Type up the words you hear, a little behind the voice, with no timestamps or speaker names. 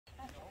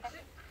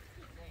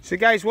So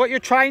guys, what you're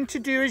trying to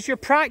do is you're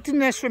practicing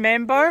this,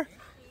 remember,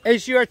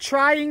 is you're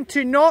trying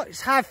to not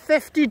have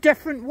 50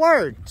 different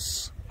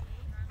words.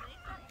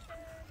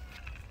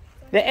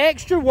 The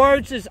extra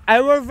words is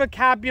our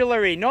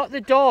vocabulary, not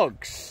the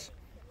dog's.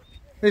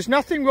 There's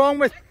nothing wrong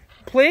with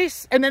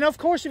place, and then of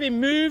course if he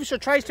moves or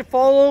tries to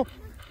follow,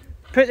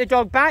 put the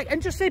dog back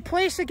and just say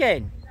place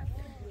again.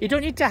 You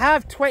don't need to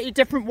have 20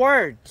 different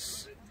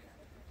words.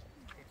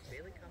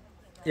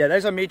 Yeah,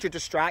 there's a major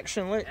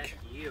distraction, look.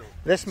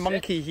 This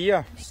monkey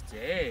here.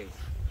 Stay.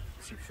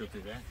 See if she'll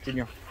do that.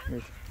 Junior,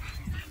 move.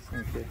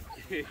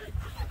 Okay.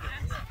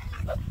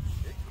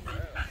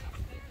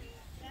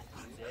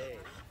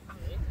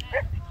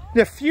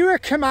 The fewer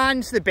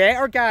commands the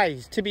better,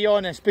 guys, to be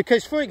honest.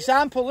 Because, for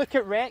example, look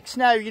at Rex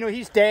now, you know,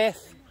 he's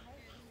deaf.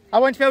 I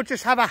want to be able to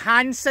just have a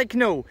hand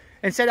signal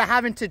instead of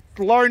having to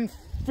learn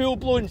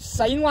full-blown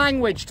sign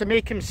language to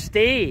make him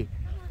stay.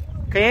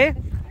 Okay?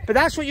 But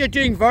that's what you're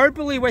doing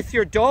verbally with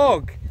your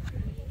dog.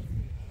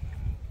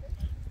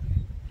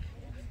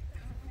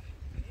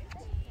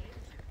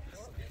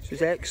 This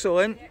is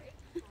excellent.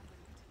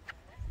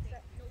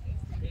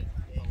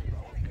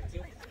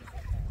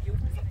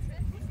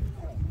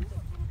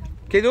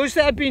 Okay, those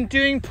that have been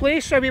doing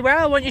place very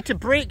well, I want you to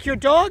break your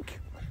dog.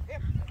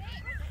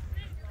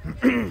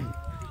 And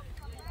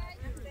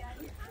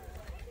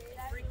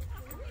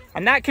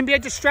that can be a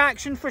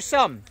distraction for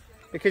some,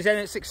 because then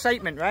it's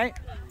excitement, right?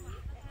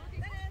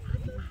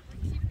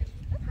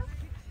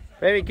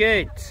 Very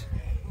good.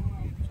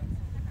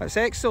 That's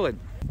excellent.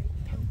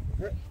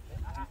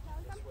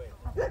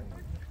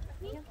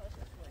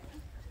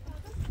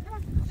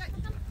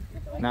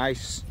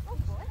 Nice.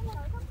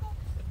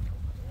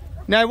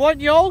 Now I want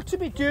you all to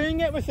be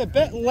doing it with a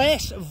bit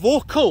less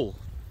vocal.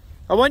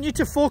 I want you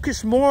to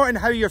focus more on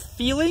how you're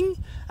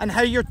feeling and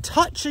how you're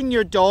touching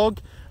your dog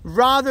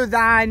rather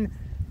than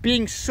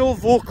being so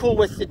vocal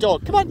with the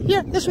dog. Come on,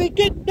 here, this way,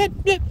 good,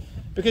 good, good.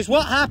 Because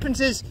what happens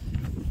is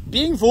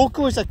being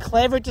vocal is a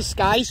clever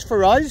disguise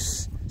for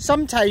us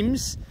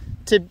sometimes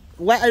to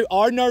let out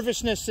our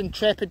nervousness and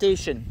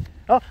trepidation.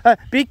 Oh,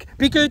 be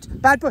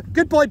good, bad boy,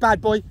 good boy,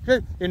 bad boy,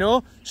 you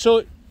know.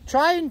 So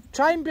try and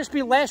just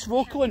be less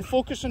vocal and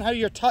focus on how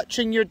you're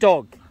touching your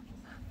dog.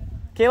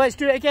 Okay, let's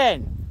do it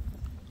again.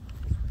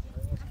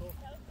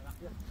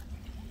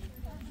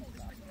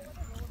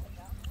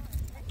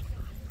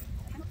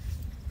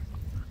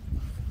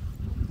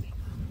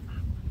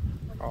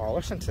 Oh,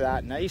 listen to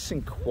that, nice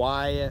and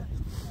quiet.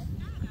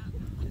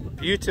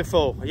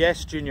 Beautiful.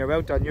 Yes, Junior,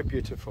 well done, you're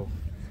beautiful.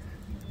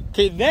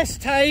 Okay, this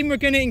time we're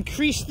going to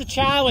increase the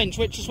challenge,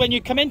 which is when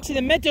you come into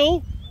the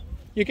middle,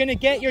 you're going to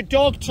get your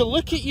dog to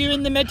look at you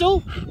in the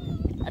middle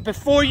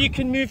before you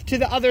can move to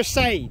the other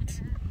side.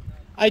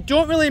 I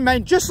don't really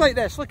mind, just like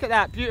this, look at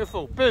that,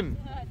 beautiful, boom.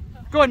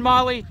 Go on,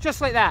 Marley,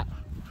 just like that.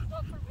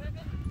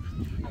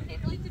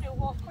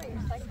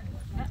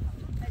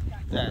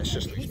 Yeah, it's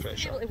just like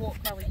pressure.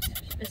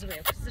 As well,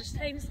 because there's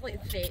times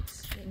like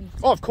vets.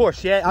 Oh, of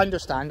course, yeah, I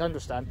understand.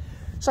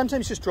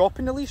 Sometimes just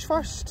dropping the leash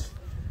first.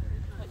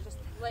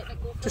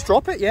 Just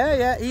drop it,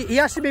 yeah. He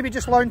has to maybe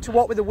just learn to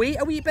walk with the weight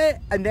a wee bit,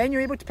 and then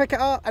you're able to pick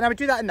it up. And I would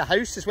do that in the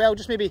house as well,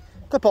 just maybe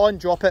clip it on,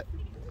 drop it.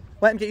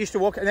 Let him get used to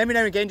walking, and every now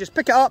and again just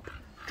pick it up,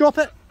 drop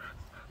it.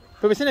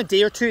 But within a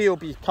day or two, he'll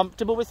be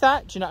comfortable with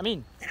that, do you know what I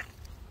mean?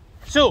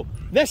 So,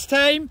 this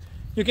time,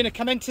 you're going to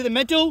come into the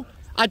middle.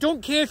 I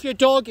don't care if your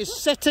dog is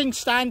sitting,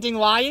 standing,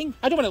 lying.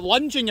 I don't want it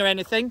lunging or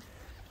anything.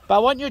 But I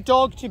want your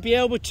dog to be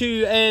able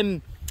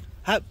to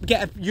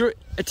get your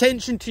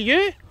attention to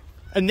you.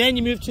 And then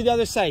you move to the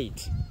other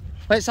side.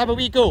 Let's have a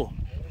wee go.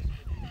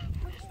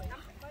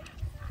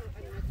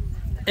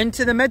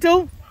 Into the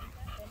middle.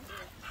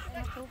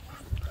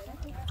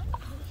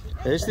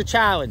 There's the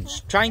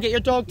challenge. Try and get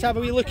your dog to have a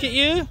wee look at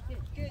you.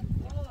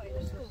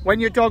 When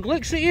your dog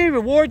looks at you,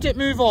 reward it,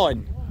 move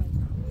on.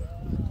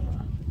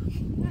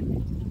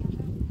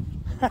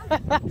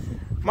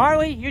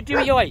 Marley, you do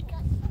what you like.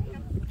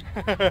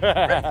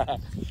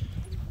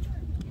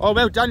 Oh,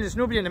 well done. There's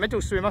nobody in the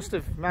middle, so we must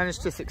have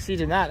managed to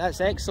succeed in that.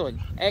 That's excellent.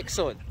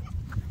 Excellent.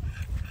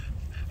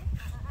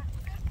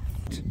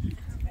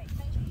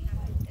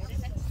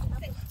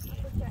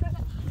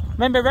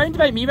 Remember, round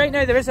about me right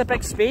now, there is a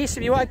big space.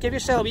 If you want to give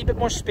yourself a wee bit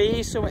more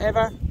space or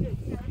whatever.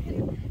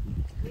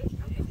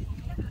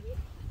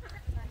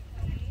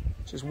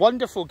 Which is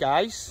wonderful,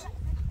 guys.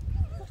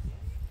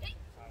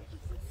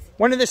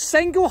 One of the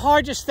single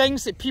hardest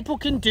things that people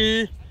can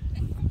do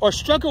or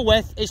struggle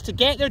with is to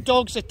get their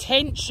dog's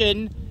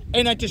attention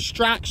in a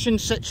distraction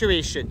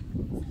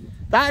situation.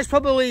 That is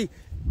probably,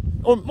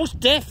 or most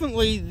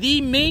definitely,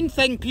 the main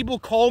thing people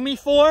call me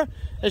for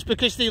is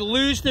because they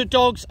lose their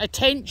dog's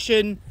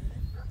attention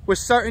with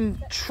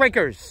certain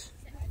triggers.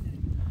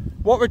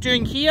 What we're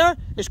doing here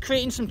is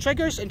creating some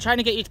triggers and trying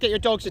to get you to get your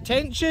dog's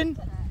attention.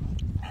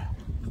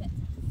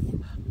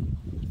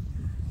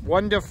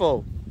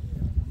 Wonderful.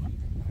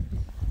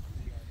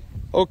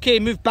 Okay,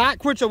 move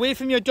backwards away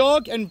from your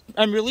dog and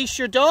release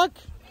your dog.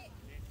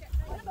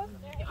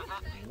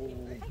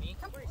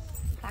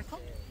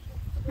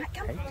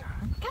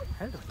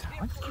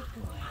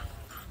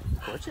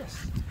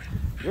 Gorgeous.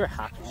 You're a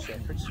happy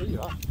shepherd, so you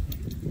are.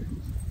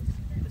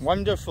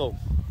 Wonderful.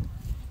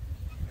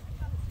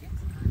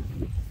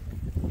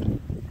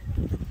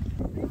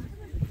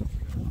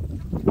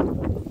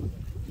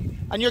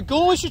 And your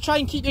goal is to try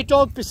and keep your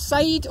dog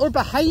beside or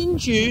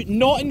behind you,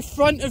 not in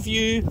front of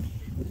you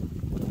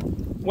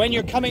when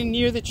you're coming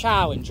near the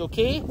challenge,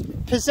 okay?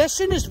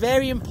 Position is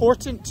very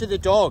important to the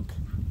dog.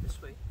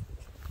 This way.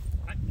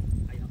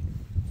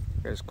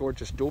 There's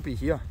gorgeous Dobie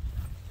here.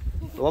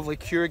 Lovely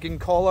Kurgan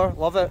collar,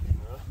 love it.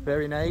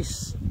 Very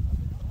nice.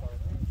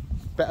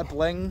 Bit of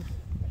bling.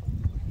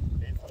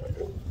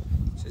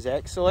 This is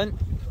excellent.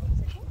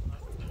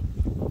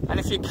 And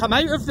if you come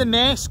out of the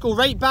mess, go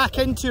right back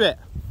into it.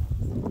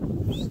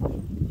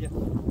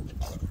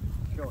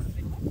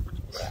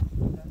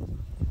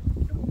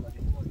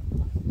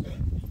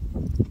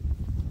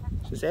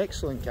 This is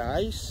excellent,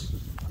 guys.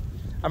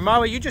 And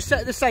Marwa, you just sit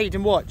at the side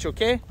and watch,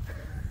 okay?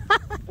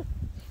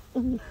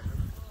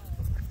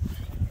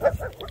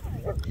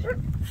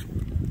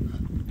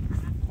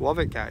 Love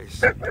it,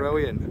 guys.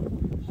 Brilliant.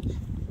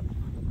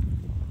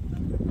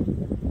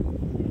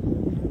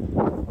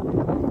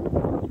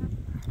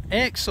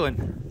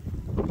 Excellent.